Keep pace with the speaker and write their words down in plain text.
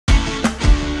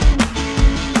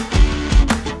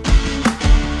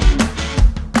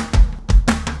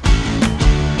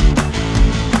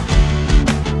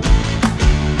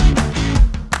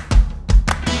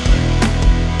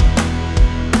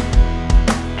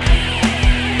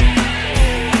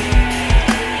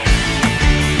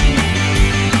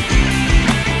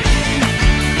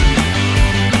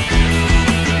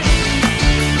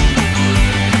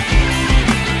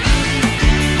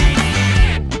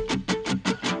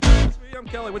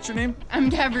Kelly, what's your name? I'm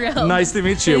Gabrielle. Nice to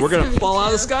meet you. Nice We're gonna to meet fall out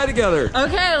of the sky together.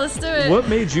 Okay, let's do it. What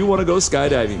made you want to go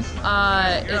skydiving?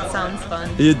 It sounds fun.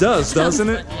 It does, doesn't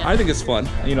it? Fun, yeah. I think it's fun.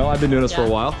 You know, I've been doing this for a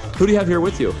while. Who do you have here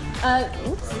with you?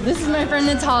 This is my friend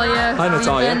Natalia. Hi,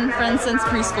 Natalia. We've been friends since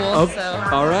preschool. Oh, So.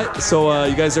 all right. So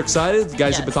you guys are excited? You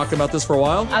guys have been talking about this for a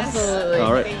while? Absolutely.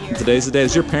 All right. Today's the day.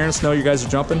 Does your parents know you guys are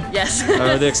jumping? Yes.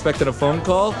 Are they expecting a phone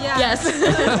call? Yeah.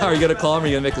 Yes. Are you gonna call them or are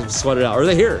you gonna make them sweat it out? Or are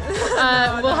they here?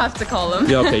 We'll have to call them.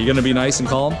 Yeah, okay. You're gonna be nice and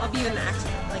calm? I'll be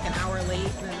like an hour late.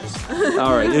 And then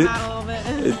All right. a little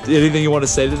bit. Anything you want to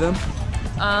say to them?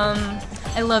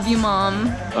 I love you, Mom.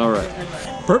 All right.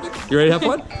 Perfect. You ready to have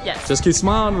fun? Yes. Just keep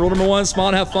smiling. Rule number one, smile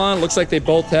and have fun. Looks like they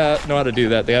both know how to do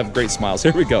that. They have great smiles.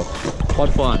 Here we go. Fun.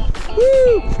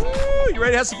 Woo! Woo! You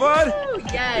ready to have some fun?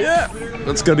 Yes. Yeah.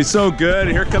 That's gonna be so good.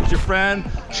 Here comes your friend.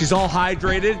 She's all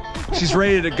hydrated. She's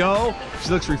ready to go. She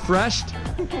looks refreshed.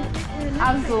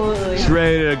 Absolutely. She's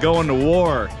ready to go into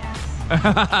war.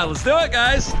 Let's do it,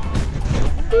 guys.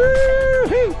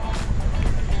 Woo-hoo.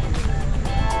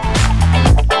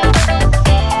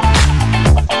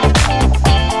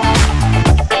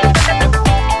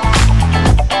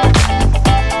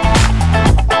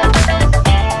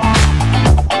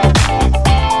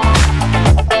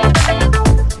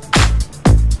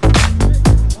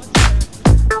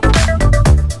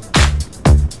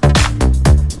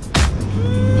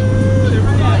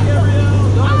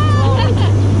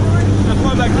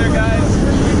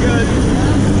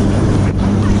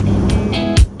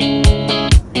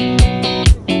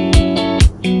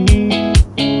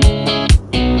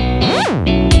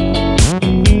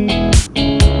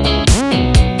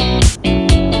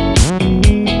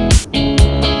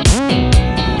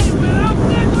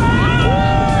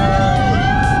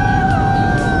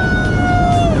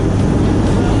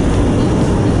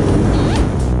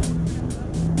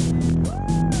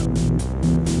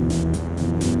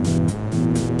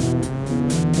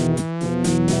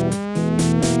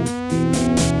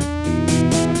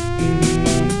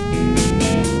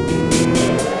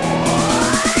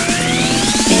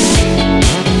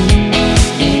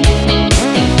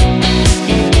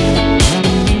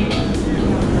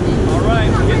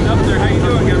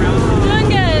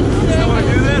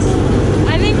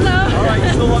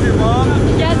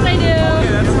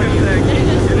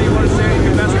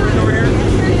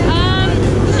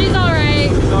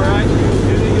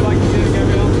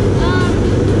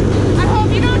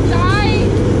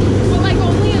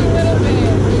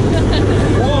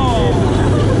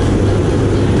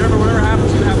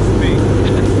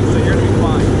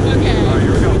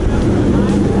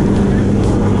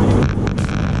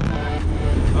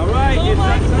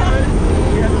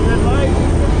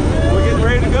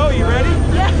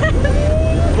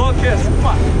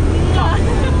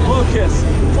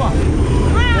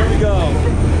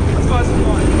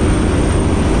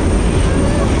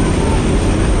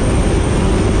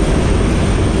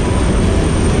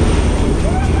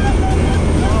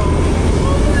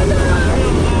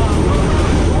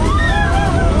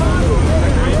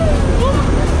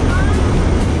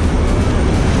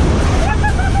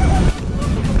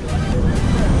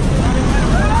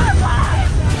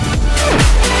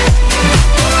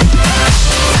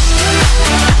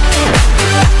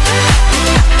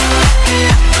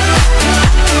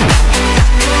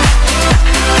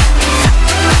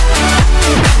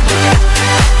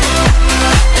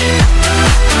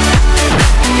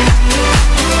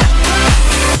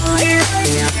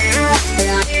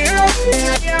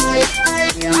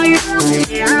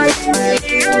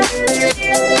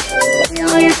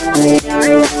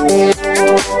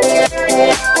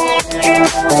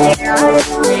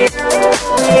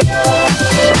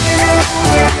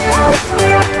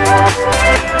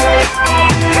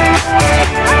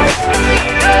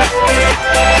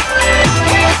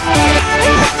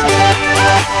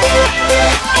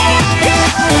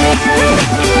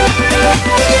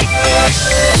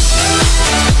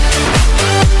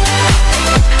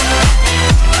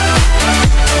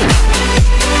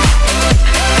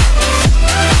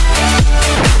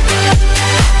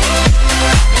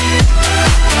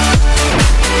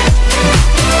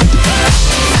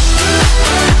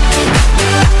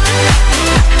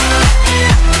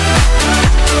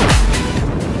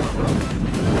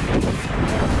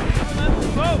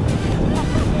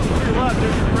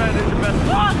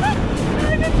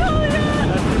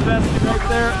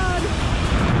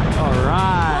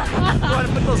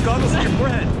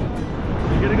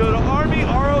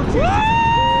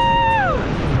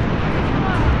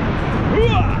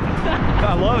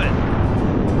 I love it.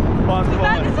 Fun, fun.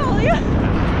 That is all you.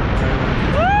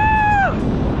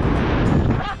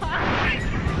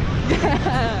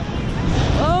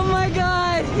 Oh my God.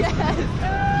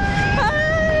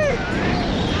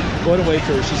 Go ahead and wave to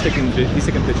her. He's taking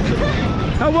pictures of her.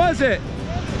 How was it?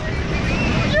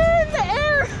 You're in the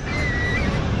air.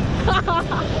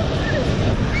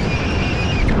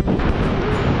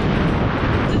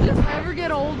 Did this ever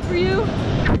get old for you?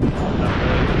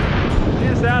 She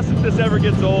just asked if this ever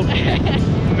gets old. No.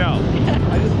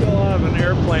 I just fell out of an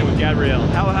airplane with Gabrielle.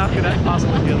 How could that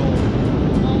possibly get old?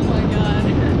 Oh my god.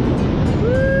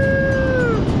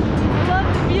 Woo! I love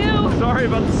the view. Sorry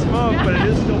about the smoke, but it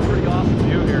is still a pretty awesome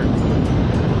view here.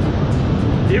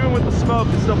 Even with the smoke,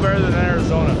 it's still better than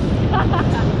Arizona.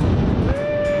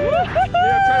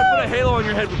 Yeah, try to put a halo on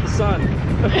your head with the sun.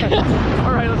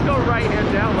 All right, let's go right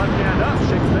hand down, left hand up,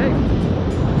 shake the leg.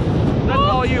 That's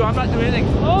all you. I'm not doing anything.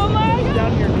 Oh my god.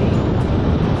 Down to your knee.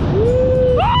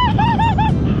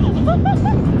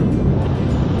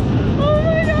 Oh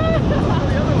my god.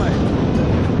 The other way.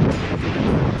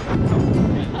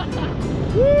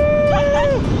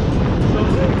 So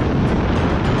big.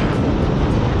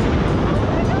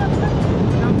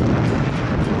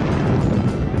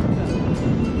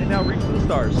 And now reach for the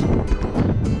stars.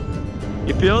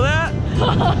 You feel that? A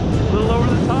little over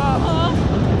the top.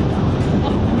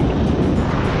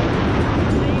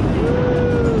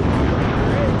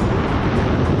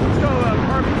 Let's go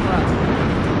carbon flat.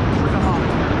 Like a hop.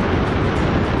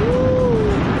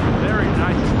 Very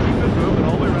nice. Just keep it moving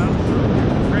all the way around.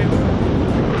 Great move.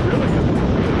 Really good.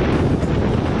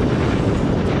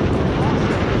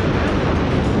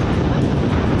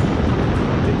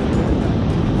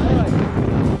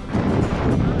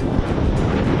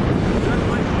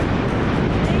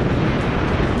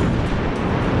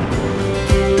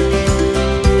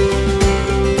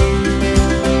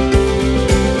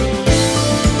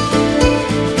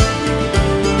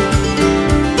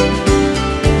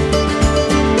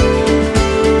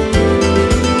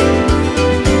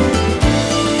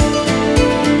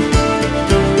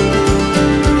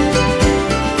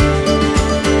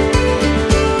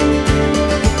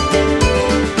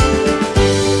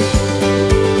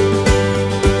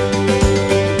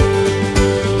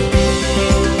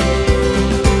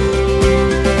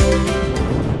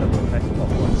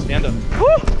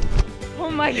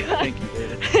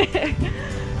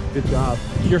 Good job.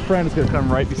 Your friend is going to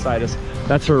come right beside us.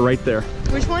 That's her right there.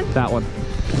 Which one? That one.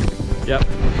 Yep.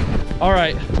 All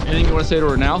right. Anything you want to say to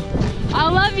her now? I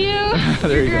love you.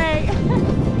 There you You're great.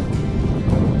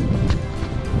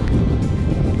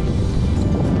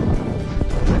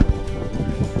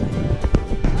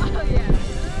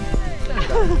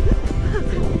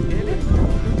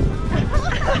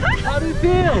 How do you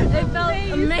feel? It felt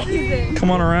amazing.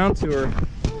 Come on around to her.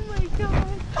 Oh my god.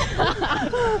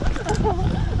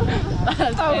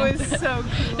 That was so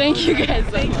cool. Thank you guys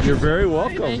so much. You're very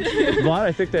welcome. Vlad,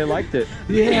 I think they liked it.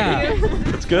 Yeah.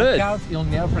 It's good. You'll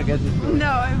never forget this. No,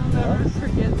 I will never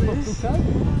forget this.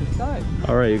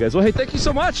 All right, you guys. Well, hey, thank you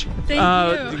so much. Thank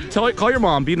you. Call your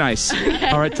mom. Be nice.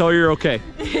 All right, tell her you're okay.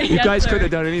 You Yes, guys sir. couldn't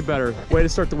have done any better. Way to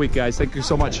start the week, guys. Thank you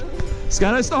so much.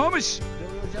 Skydive Snohomish.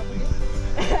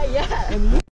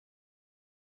 Yeah.